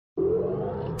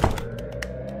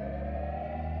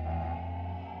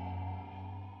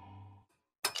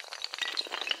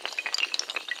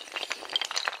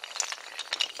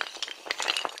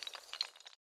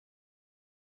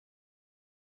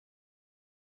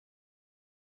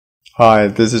Hi,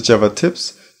 this is Java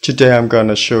Tips. Today I'm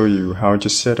gonna show you how to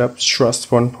set up Struts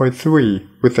 1.3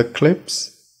 with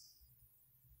Eclipse.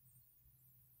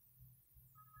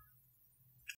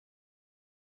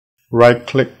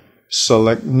 Right-click,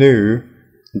 select New,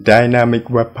 Dynamic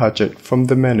Web Project from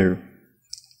the menu.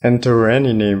 Enter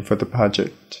any name for the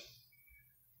project.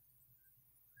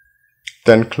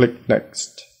 Then click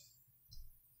Next.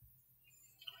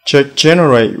 Check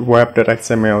Generate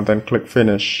WEB.XML, then click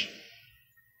Finish.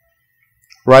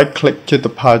 Right-click to the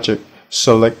project,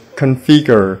 select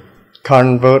Configure,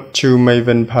 Convert to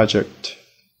Maven project.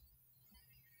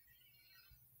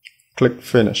 Click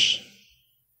Finish.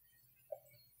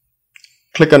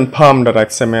 Click on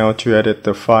POM.XML to edit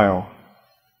the file.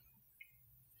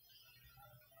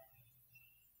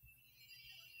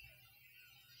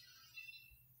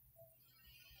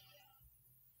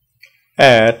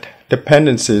 Add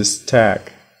Dependencies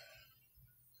tag.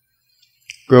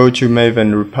 Go to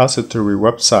Maven repository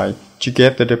website to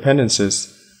get the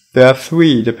dependencies. There are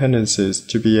 3 dependencies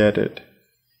to be added.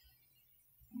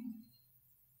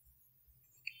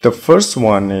 The first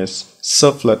one is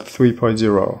Servlet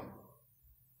 3.0.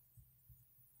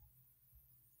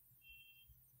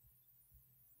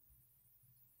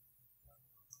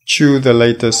 Choose the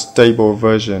latest stable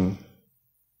version.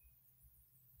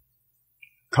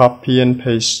 Copy and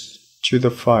paste to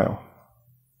the file.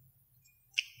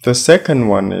 The second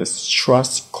one is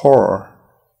Struts Core.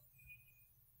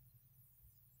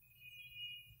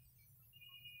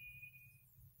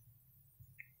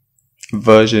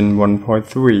 Version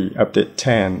 1.3, update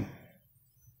 10.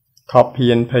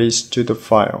 Copy and paste to the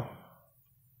file.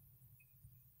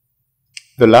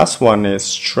 The last one is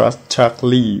Struts Tag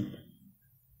Lib.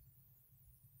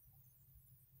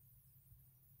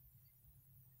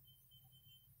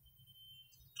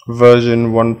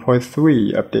 Version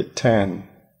 1.3, update 10.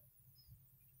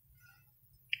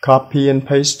 Copy and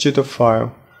paste to the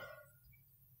file.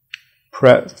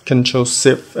 Press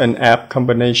Ctrl-Shift and App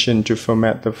combination to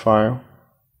format the file.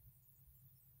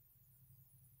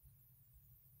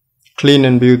 Clean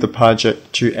and build the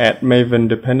project to add Maven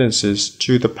dependencies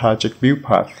to the project build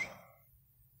path.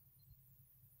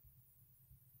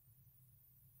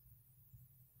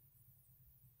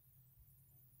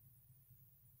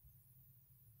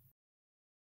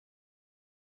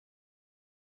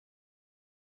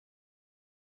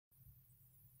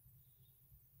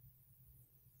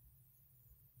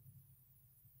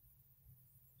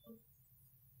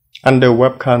 Under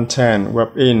Web Content,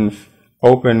 Web.Inf,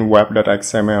 open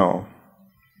WEB.XML.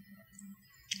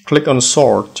 Click on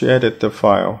Sort to edit the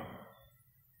file.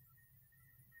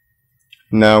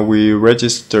 Now we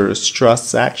register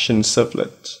Struts Action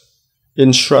Servlet.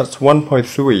 In Struts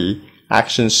 1.3,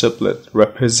 Action Servlet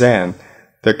represent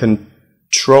the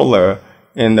controller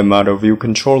in the Model View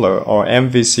Controller or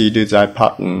MVC design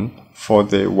pattern for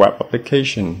the web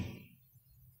application.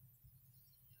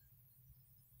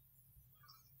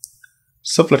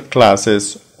 Servlet class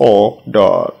is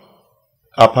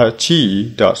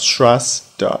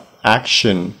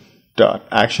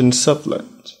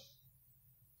org.apache.struts.action.actionServlet.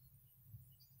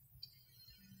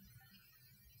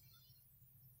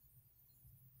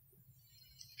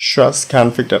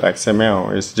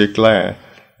 STRUTS-CONFIG.XML is declared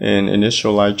in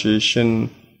initialization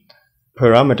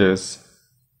parameters.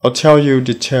 I'll tell you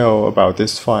detail about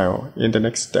this file in the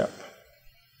next step.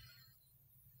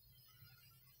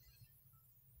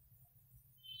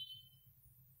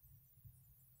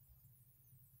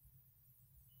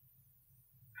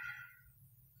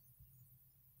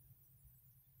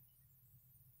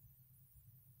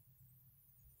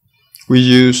 We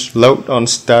use Load on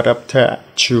Startup tag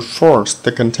to force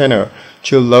the container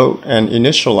to load and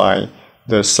initialize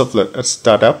the servlet at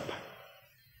startup,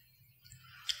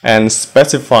 and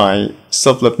specify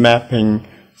servlet mapping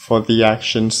for the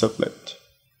action servlet.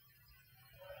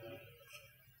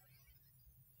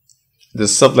 The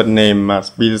servlet name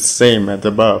must be the same as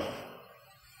above,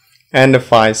 and the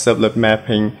file servlet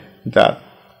mapping that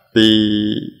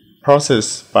be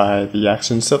processed by the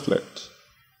action servlet.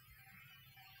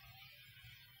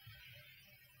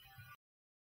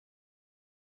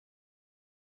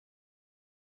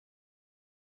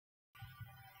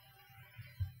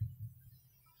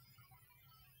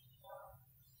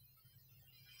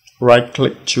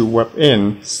 Right-click to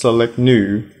Web.In, select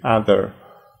New, Other.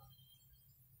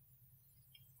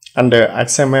 Under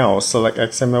XML, select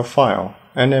XML file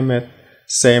and name it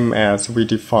same as we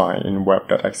define in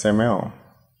Web.XML.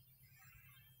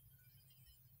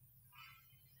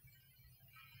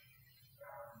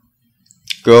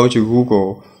 Go to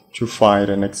Google to find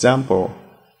an example.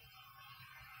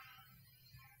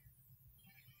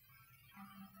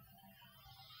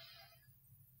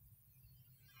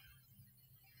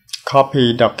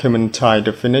 copy document type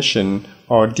definition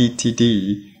or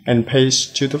DTD and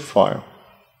paste to the file.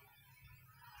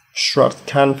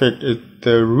 Struts-CONFIG is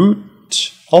the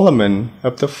root element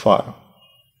of the file.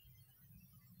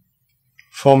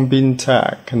 Form bin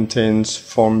tag contains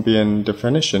form bin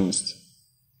definitions,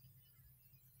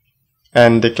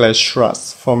 and declare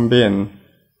struts form bin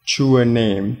true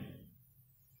name,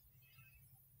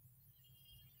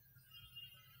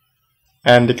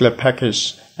 and declare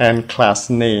package and class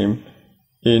name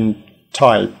in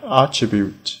type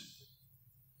attribute.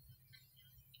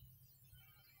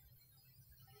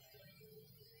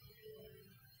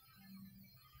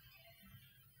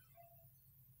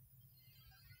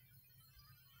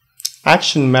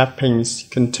 Action mappings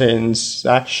contains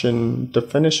action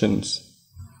definitions.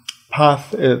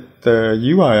 Path is the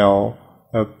URL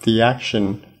of the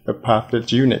action. The path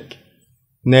is unique.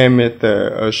 Name is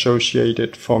the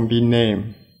associated form bin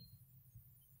name.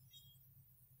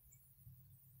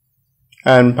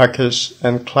 And package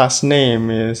and class name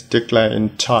is declared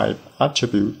in type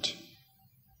attribute.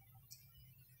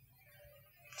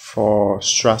 For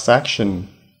struts action,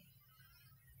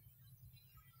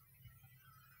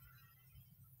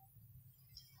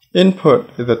 input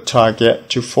is the target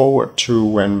to forward to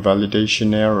when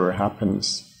validation error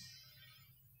happens.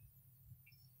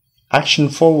 Action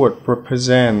forward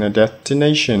represents a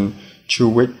destination to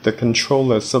which the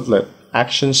controller servlet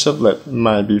action servlet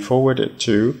might be forwarded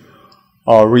to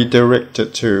or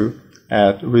redirected to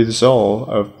as a result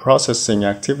of processing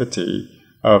activity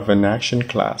of an action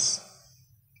class.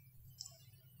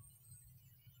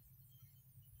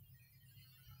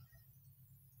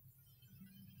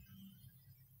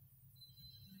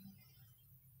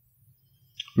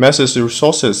 Message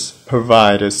resources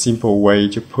provide a simple way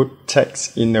to put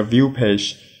text in a view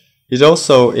page. It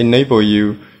also enables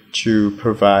you to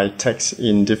provide text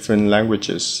in different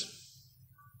languages.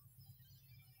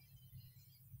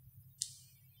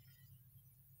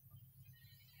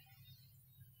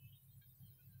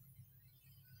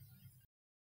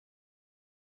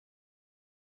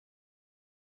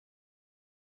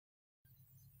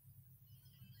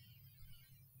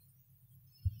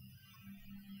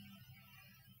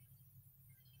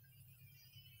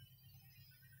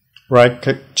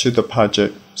 Right-click to the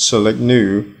project, select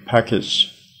New, Package.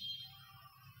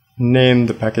 Name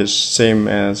the package same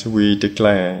as we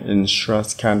declare in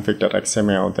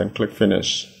STRUTS-CONFIG.XML, then click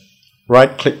Finish.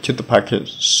 Right-click to the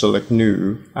package, select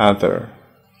New, Other.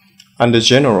 Under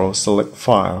General, select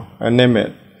File and name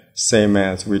it same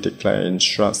as we declare in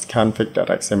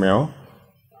STRUTS-CONFIG.XML,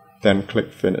 then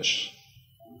click Finish.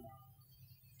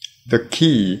 The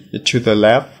key is to the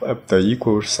left of the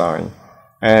equal sign,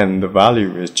 and the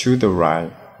value is to the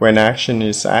right. When action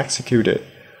is executed,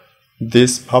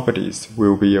 these properties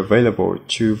will be available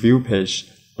to view page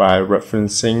by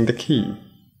referencing the key.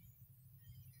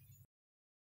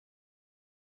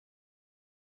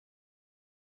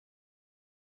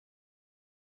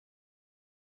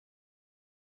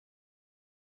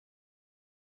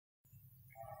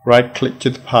 Right-click to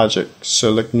the project,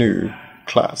 select New,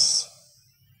 Class.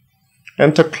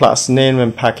 Enter class name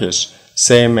and package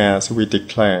same as we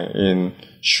declare in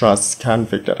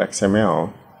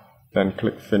STRUTS-CONFIG.XML, then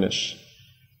click Finish.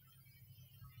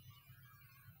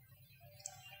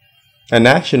 An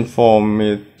action form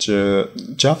is a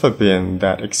Java bin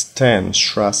that extends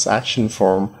Struts action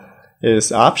form is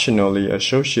optionally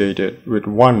associated with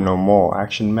one or more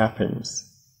action mappings.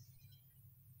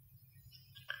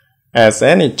 As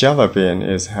any Java bin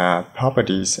has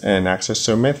properties and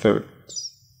accessor methods.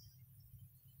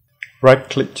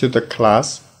 Right-click to the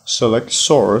class, select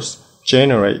Source,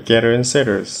 Generate Getter and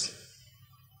Setters.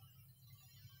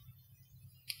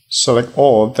 Select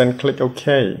All, then click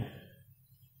OK.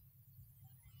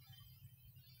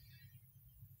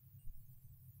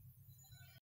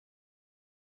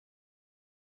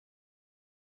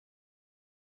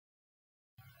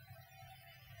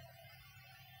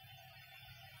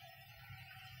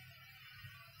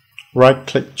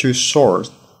 Right-click to Source,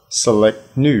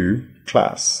 select New,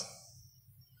 Class.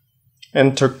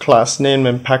 Enter class name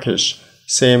and package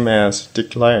same as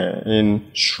declared in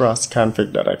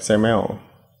STRUTS-CONFIG.XML.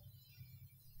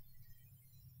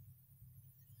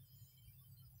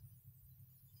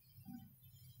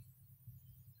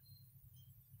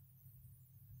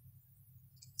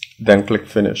 Then click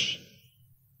Finish.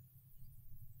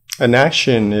 An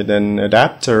action is an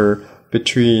adapter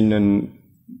between an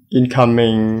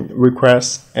incoming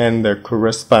request and the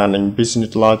corresponding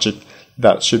business logic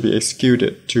that should be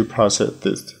executed to process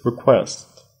this request.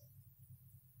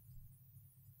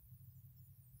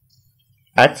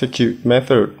 Execute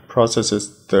method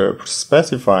processes the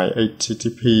specified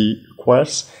HTTP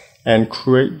request and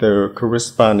create the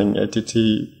corresponding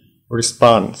entity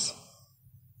response.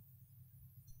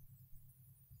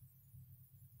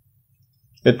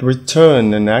 It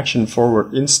returns an action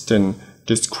forward instance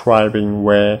describing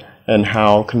where and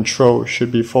how control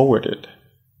should be forwarded.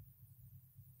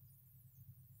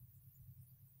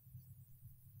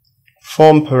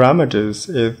 Form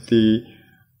parameters is the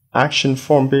action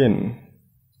form bin.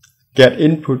 Get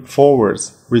input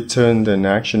forwards return an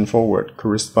action forward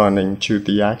corresponding to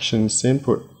the action's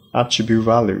input attribute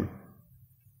value.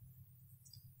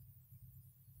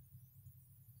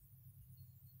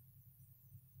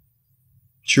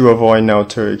 To avoid null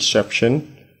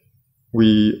exception,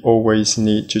 we always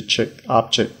need to check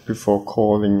object before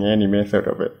calling any method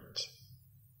of it.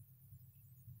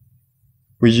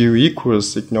 We use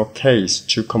equals ignore case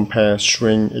to compare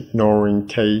string ignoring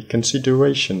case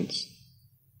considerations.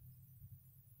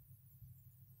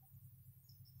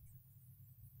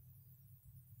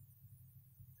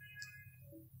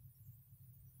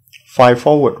 File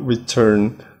forward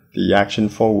return the action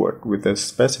forward with a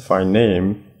specified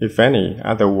name, if any,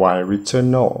 otherwise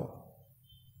return null.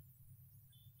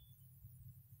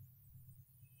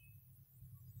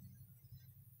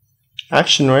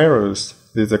 Action errors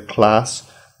is a class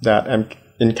that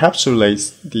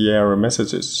encapsulates the error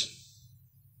messages.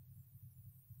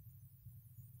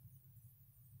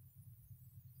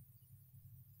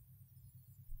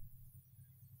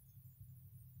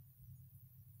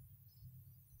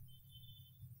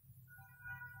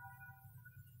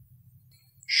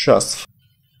 Struts.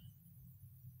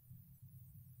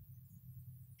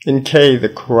 In case the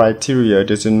criteria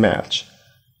doesn't match,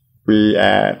 we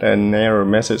add an error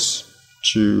message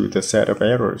to the set of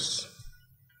errors.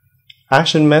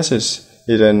 Action message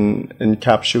is an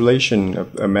encapsulation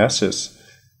of a message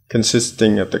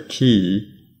consisting of the key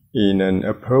in an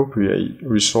appropriate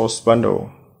resource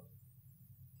bundle.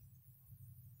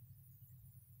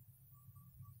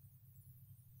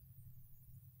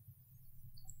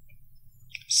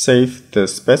 Save the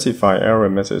specified error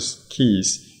message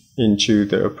keys into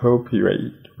the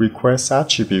appropriate request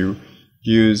attribute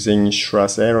using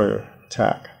struts error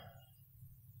tag.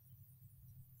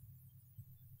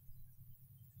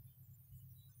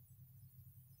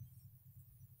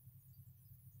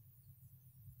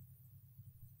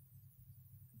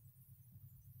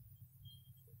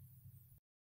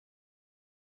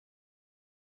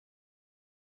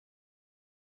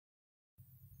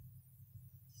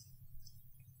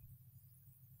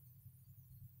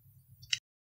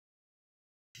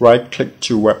 Right-click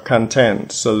to web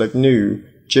content, select New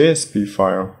JSP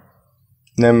file.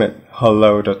 Name it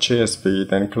hello.jsp,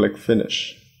 then click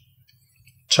Finish.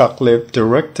 Tag-lib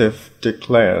directive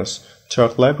declares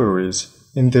tag libraries.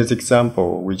 In this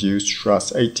example, we use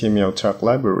Struts.HTML tag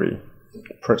library.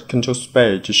 Press Ctrl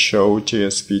Space to show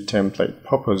JSP template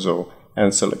proposal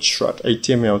and select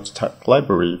Struts.HTML tag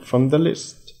library from the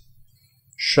list.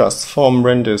 Struts form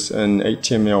renders an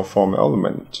HTML form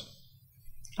element.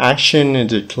 Action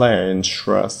is declared in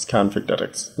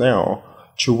STRUTS-CONFIG.XML,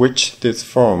 to which this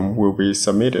form will be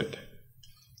submitted.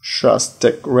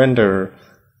 Struts.deck render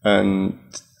an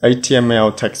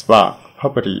HTML text box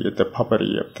property is the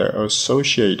property of the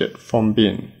associated form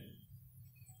bin.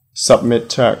 Submit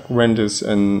tag renders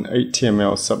an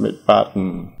HTML submit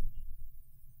button.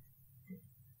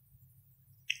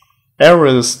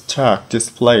 Errors tag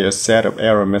display a set of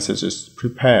error messages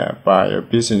prepared by a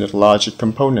business logic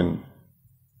component.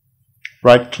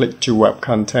 Right-click to web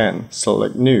content,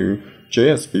 select New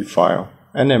JSP file,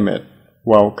 and name it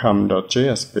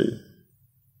welcome.jsp.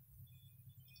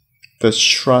 The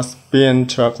Struts bin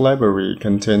tag library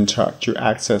contains tags to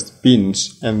access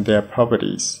bins and their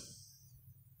properties.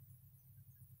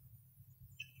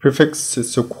 Prefix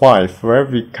is required for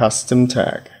every custom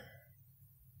tag.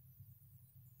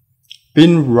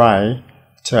 Bin right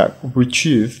tag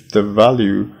retrieves the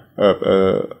value of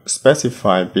a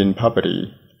specified bin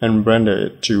property and render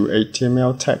it to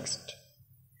HTML text.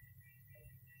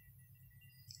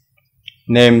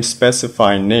 Name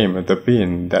specify name of the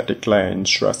bin that declared in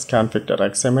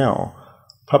Struts-CONFIG.XML.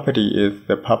 Property is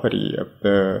the property of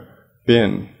the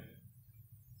bin.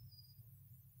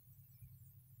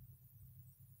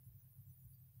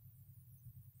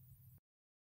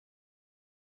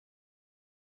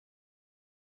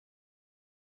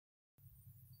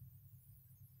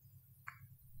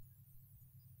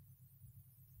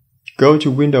 Go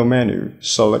to Window menu,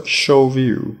 select Show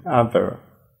View, Other.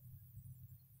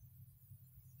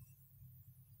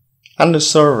 Under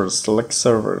Servers, select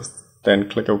Servers, then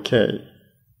click OK.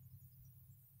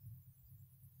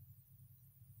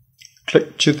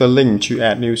 Click to the link to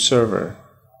add new server.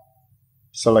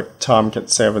 Select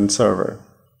Tomcat 7 server.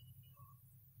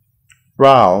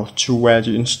 Route to where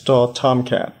you install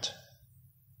Tomcat.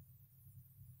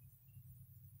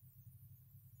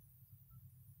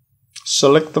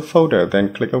 Select the folder,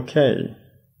 then click OK.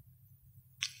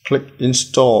 Click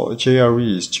Install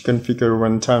JREs to configure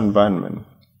runtime environment.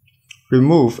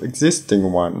 Remove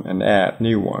existing one and add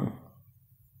new one.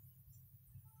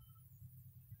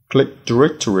 Click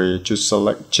Directory to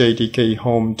select JDK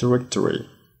Home Directory.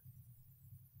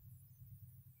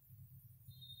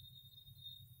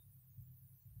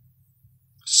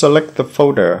 Select the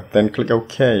folder, then click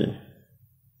OK.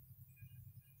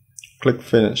 Click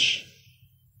Finish.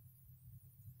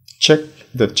 Check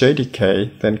the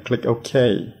JDK, then click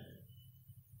OK.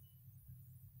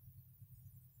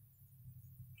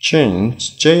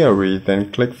 Change JRE,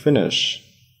 then click Finish.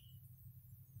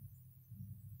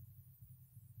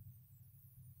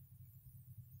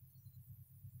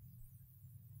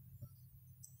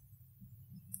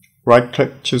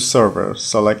 Right-click to Server,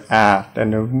 select Add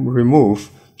and Remove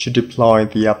to deploy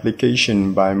the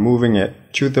application by moving it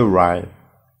to the right.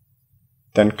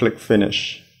 Then click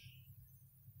Finish.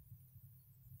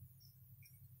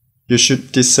 You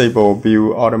should disable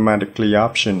Build Automatically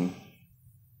option.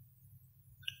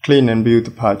 Clean and build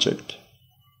the project.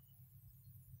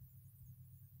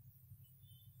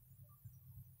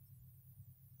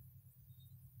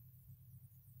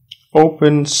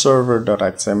 Open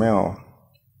server.xml.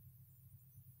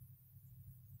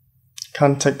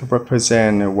 Context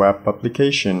represents a web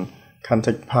application.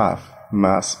 Context path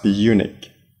must be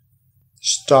unique.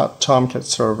 Start Tomcat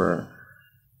server.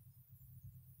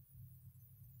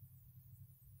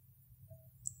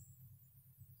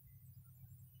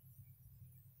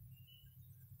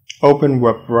 Open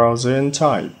web browser and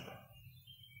type.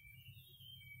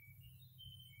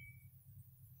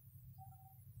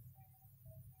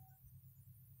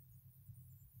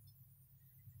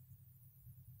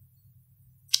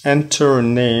 Enter a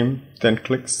name, then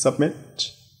click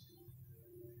Submit.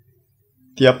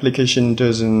 The application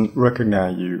doesn't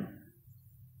recognize you.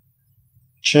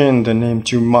 Change the name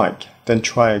to Mike, then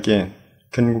try again.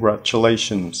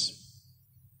 Congratulations!